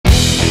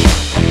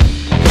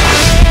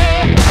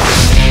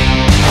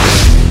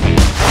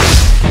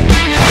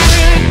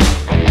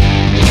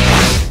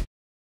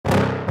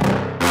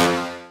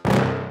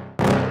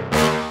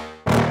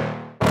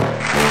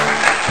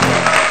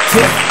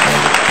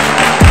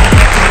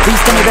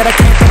Please tell me that I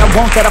can't, that I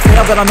won't, that I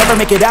fail, that I'll never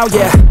make it out,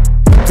 yeah.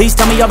 Please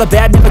tell me all the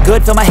bad, never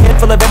good. Fill my head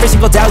full of every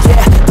single doubt,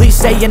 yeah. Please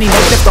say any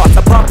negative thoughts.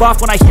 I pop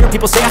off when I hear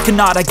people say I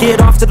cannot. I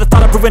get off to the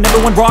thought of proving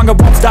everyone wrong. I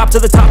won't stop to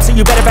the top, so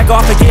you better back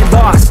off and get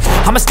lost.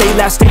 I'ma stay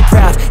loud, stay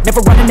proud,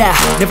 never running out,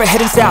 never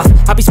heading south.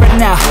 I'll be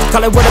spreading out,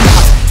 call it word of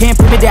mouth. Can't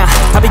put me down,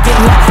 I'll be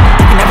getting loud.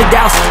 You can have your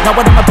doubts, not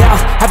what I'm about.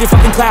 Have your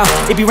fucking cloud,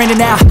 it be raining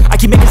now. I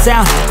keep making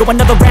sound, go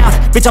another round.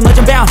 Bitch, I'm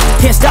legend bound,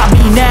 can't stop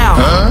me now.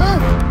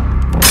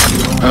 You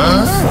don't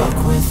wanna fuck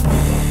with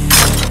me.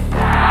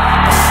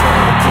 I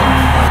slow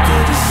burn like a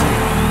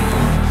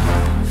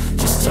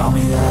disease. Just tell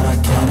me that I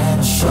can and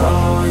I'll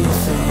show you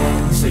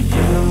things that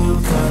you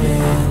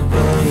couldn't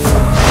believe.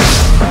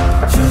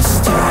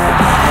 Just tell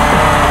me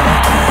that I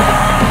can.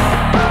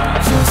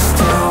 Just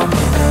tell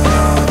me that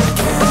I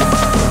can.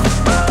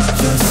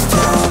 Just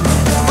tell me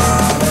that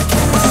I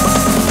can.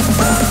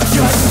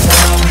 Just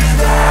tell me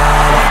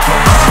that I can.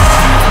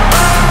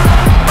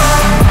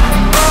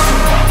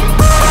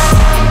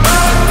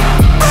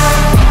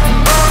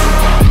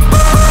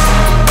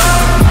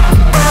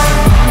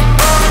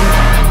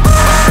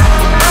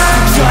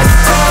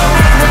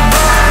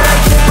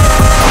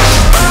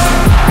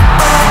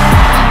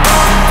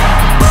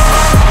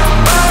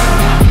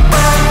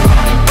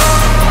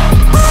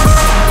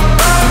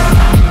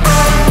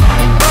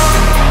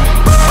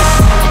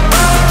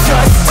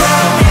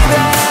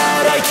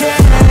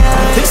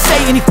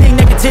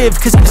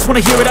 Cause I just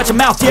wanna hear it out your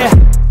mouth, yeah.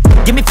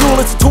 Give me fuel,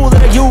 it's a tool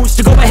that I use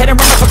to go ahead and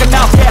run my fucking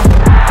mouth, yeah.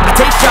 I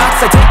take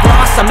shots, I take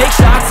loss, I make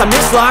shots, I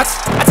miss lots.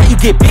 That's how you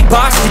get big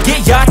box, you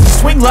get yachts, you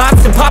swing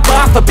lots and pop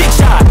off a big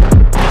shot.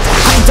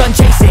 I ain't done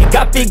chasing,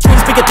 got big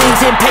dreams, bigger things,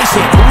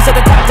 impatient. Who's at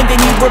the top think they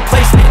need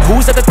replacement?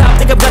 Who's at the top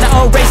think I'm gonna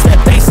erase that,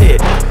 face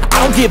it. I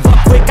don't give up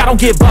quick, I don't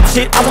give up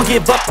shit, I won't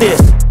give up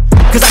this.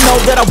 Cause I know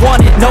that I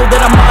want it, know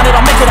that I'm on it,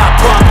 I'll make it, I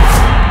promise.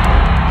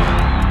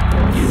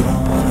 You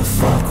don't wanna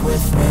fuck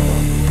with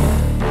me.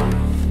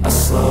 I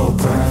slow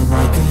burn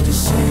like a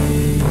disease.